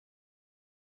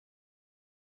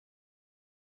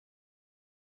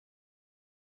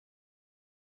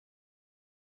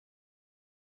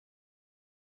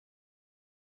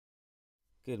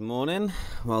Good morning,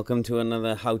 welcome to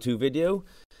another how-to video.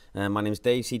 My name is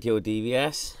Dave, CTO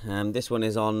DVS. This one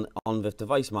is on ONVIF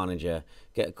Device Manager.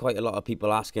 Get quite a lot of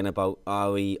people asking about,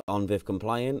 are we ONVIF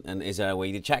compliant, and is there a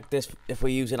way to check this if we're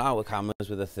using our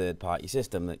cameras with a third-party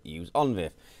system that use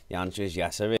ONVIF? The answer is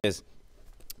yes, there is.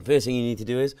 First thing you need to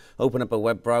do is open up a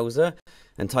web browser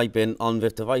and type in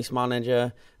ONVIF Device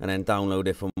Manager and then download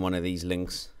it from one of these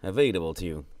links available to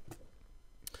you.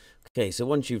 Okay, so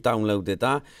once you've downloaded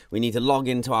that, we need to log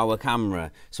into our camera.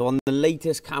 So on the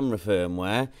latest camera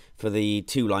firmware for the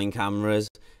 2-line cameras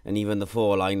and even the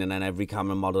 4-line and then every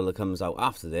camera model that comes out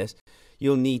after this,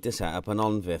 you'll need to set up an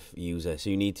ONVIF user.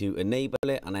 So you need to enable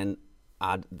it and then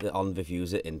add the ONVIF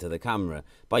user into the camera.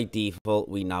 By default,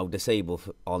 we now disable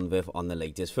ONVIF on the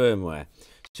latest firmware.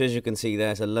 So as you can see,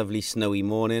 there's a lovely snowy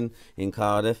morning in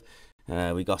Cardiff.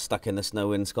 We got stuck in the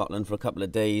snow in Scotland for a couple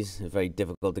of days. Very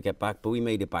difficult to get back, but we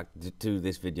made it back to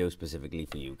this video specifically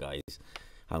for you guys.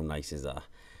 How nice is that?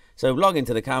 So log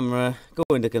into the camera,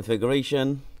 go into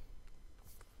configuration.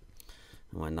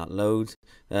 When that loads,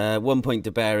 one point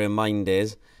to bear in mind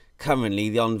is currently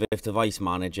the ONVIF Device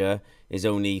Manager is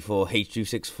only for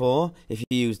H.264. If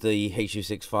you use the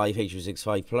H.265,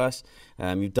 H.265 Plus,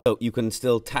 you can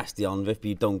still test the ONVIF, but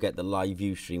you don't get the live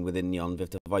view stream within the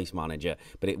ONVIF Device Manager.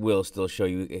 But it will still show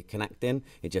you it connecting.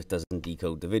 It just doesn't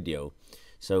decode the video.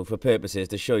 So for purposes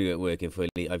to show you it working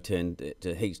fully, I've turned it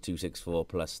to H.264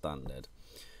 Plus standard.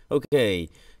 Okay,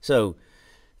 so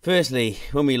firstly,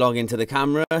 when we log into the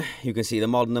camera, you can see the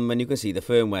model number and you can see the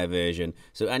firmware version.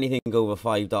 So anything over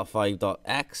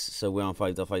 5.5.x, so we're on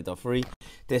 5.5.3,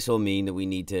 this will mean that we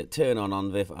need to turn on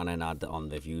ONVIF and then add the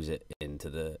ONVIF user into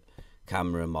the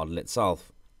camera model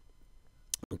itself.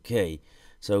 Okay,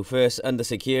 so first under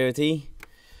security,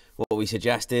 what we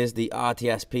suggest is the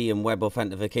Rtsp and Web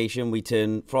Authentification. We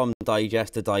turn from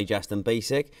digest to digest and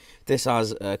basic. This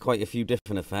has quite a few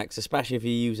different effects, especially if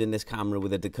you're using this camera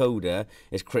with a decoder.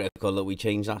 It's critical that we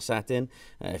change that setting.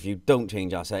 If you don't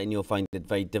change that setting, you'll find it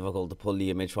very difficult to pull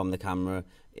the image from the camera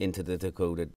into the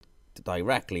decoder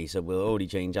directly. So we'll already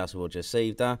change that, so we'll just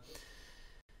save that.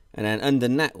 And then under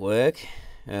network,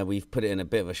 we've put it in a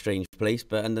bit of a strange place,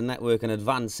 but under network and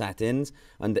advanced settings,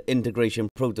 under integration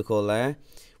protocol there,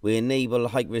 we enable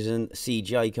Hikvision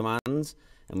CGI commands,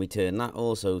 and we turn that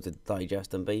also to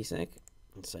digest and basic,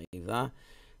 and save that.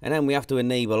 And then we have to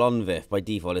enable ONVIF. By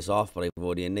default it's off, but I've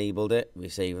already enabled it. We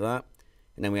save that.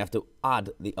 And then we have to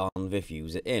add the ONVIF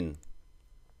user in.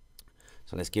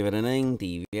 So let's give it a name,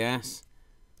 DVS.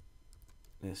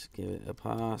 Let's give it a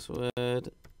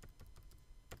password.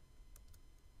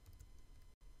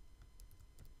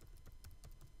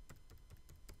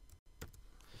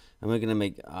 And we're going to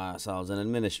make ourselves an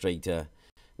administrator.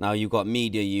 Now you've got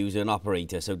media user and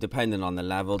operator, so depending on the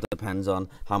level, depends on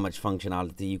how much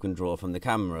functionality you can draw from the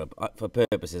camera. For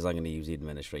purposes, I'm going to use the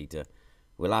administrator.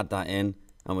 We'll add that in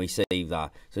and we save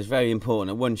that. So it's very important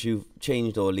that once you've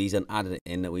changed all these and added it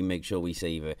in, that we make sure we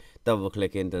save it. Double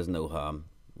clicking does no harm.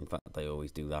 In fact, I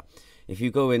always do that. If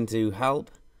you go into help,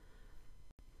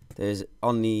 there's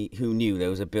only, who knew there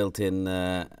was a built-in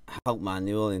help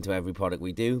manual into every product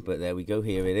we do, but there we go,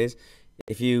 here it is.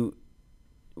 If you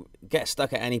get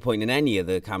stuck at any point in any of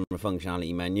the camera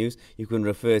functionality menus, you can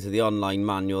refer to the online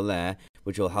manual there,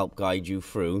 which will help guide you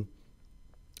through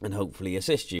and hopefully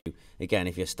assist you. Again,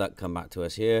 if you're stuck, come back to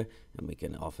us here and we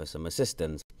can offer some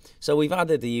assistance. So we've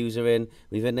added the user in,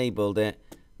 we've enabled it.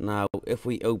 Now if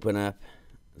we open up,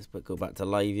 let's go back to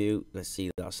live view, let's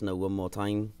see that snow one more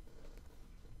time.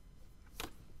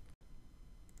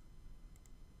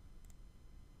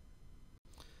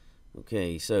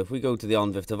 Okay, so if we go to the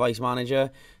ONVIF Device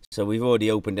Manager, so we've already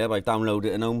opened it, I've downloaded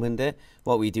it and opened it.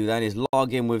 What we do then is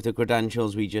log in with the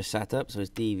credentials we just set up, so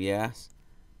it's DVS.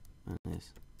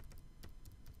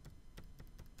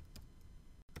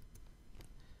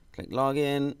 Click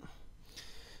login.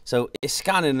 So it's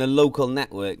scanning the local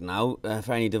network now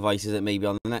for any devices that may be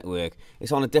on the network.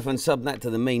 It's on a different subnet to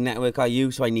the main network I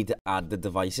use, so I need to add the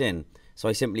device in. So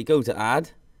I simply go to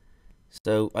add.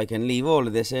 So I can leave all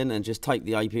of this in and just type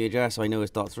the IP address. So I know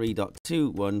it's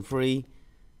 .3.2.1.3.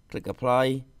 Click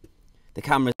apply. The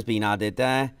camera's been added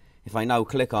there. If I now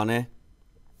click on it,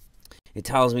 it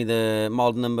tells me the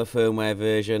model number, firmware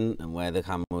version, and where the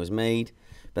camera was made.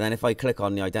 But then if I click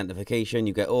on the identification,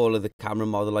 you get all of the camera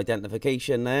model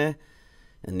identification there,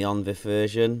 and the ONVIF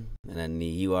version, and then the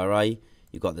URI.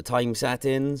 You've got the time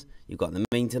settings, you've got the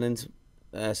maintenance,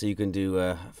 so you can do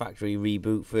a factory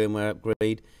reboot, firmware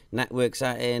upgrade, network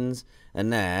settings,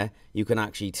 and there you can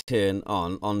actually turn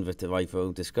on ONVIF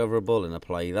Device Discoverable and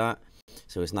apply that.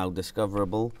 So it's now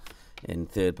discoverable in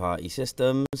third-party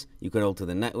systems. You can alter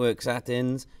the network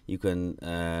settings. You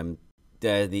can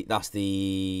that's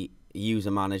the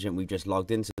user management we've just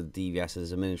logged into the DVS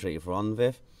as administrator for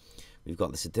ONVIF. We've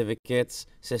got the certificates,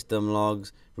 system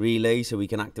logs, relay, so we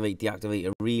can deactivate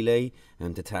a relay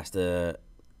and to test a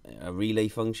relay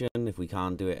function if we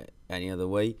can't do it any other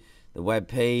way. The web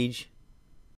page,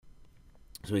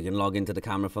 so we can log into the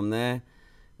camera from there,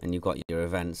 and you've got your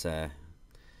events there.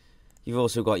 You've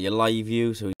also got your live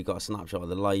view, so you've got a snapshot of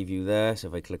the live view there. So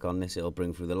if I click on this, it'll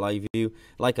bring through the live view.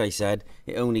 Like I said,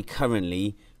 it only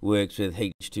currently works with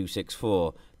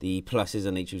H.264. The Plus is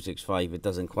an H.265. It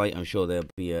doesn't quite. I'm sure there'll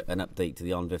be an update to the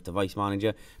ONVIF Device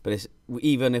Manager. But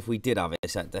even if we did have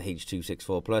it set to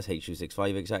H.264 Plus,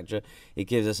 H.265, etc., it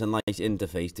gives us a nice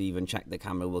interface to even check the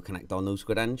camera will connect on those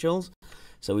credentials.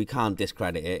 So we can't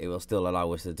discredit it. It will still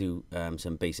allow us to do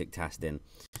some basic testing.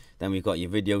 Then we've got your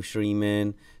video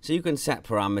streaming, so you can set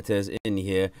parameters in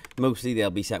here. Mostly they'll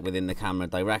be set within the camera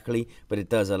directly, but it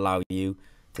does allow you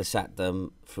to set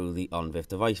them through the ONVIF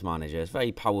Device Manager. It's a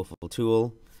very powerful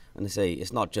tool, and I say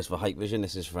it's not just for Hikvision,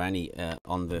 this is for any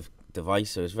ONVIF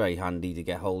device, so it's very handy to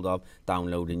get hold of,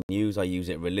 download and use. I use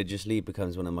it religiously. It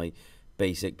becomes one of my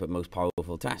basic but most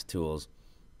powerful test tools.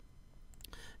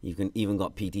 You can even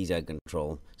got PTZ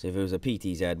control. So if it was a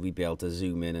PTZ, we'd be able to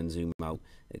zoom in and zoom out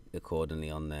accordingly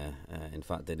on there. In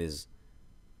fact, it is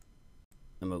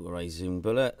a motorized zoom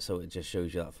bullet, so it just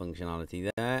shows you that functionality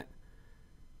there.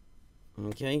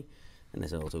 Okay, and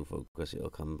this autofocus, it'll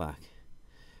come back.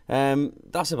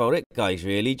 That's about it, guys,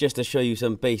 really, just to show you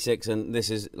some basics. And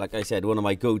this is, like I said, one of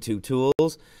my go-to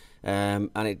tools. And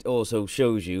it also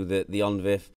shows you that the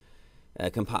ONVIF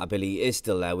compatibility is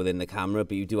still there within the camera,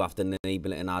 but you do have to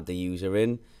enable it and add the user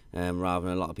in, rather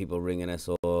than a lot of people ringing us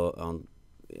or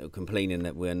complaining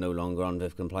that we're no longer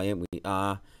ONVIF compliant.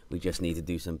 We just need to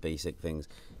do some basic things.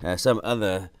 Some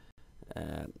other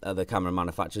camera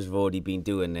manufacturers have already been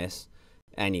doing this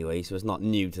anyway, so it's not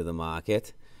new to the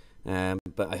market.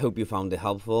 But I hope you found it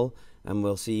helpful, and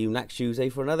we'll see you next Tuesday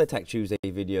for another Tech Tuesday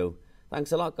video.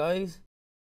 Thanks a lot, guys.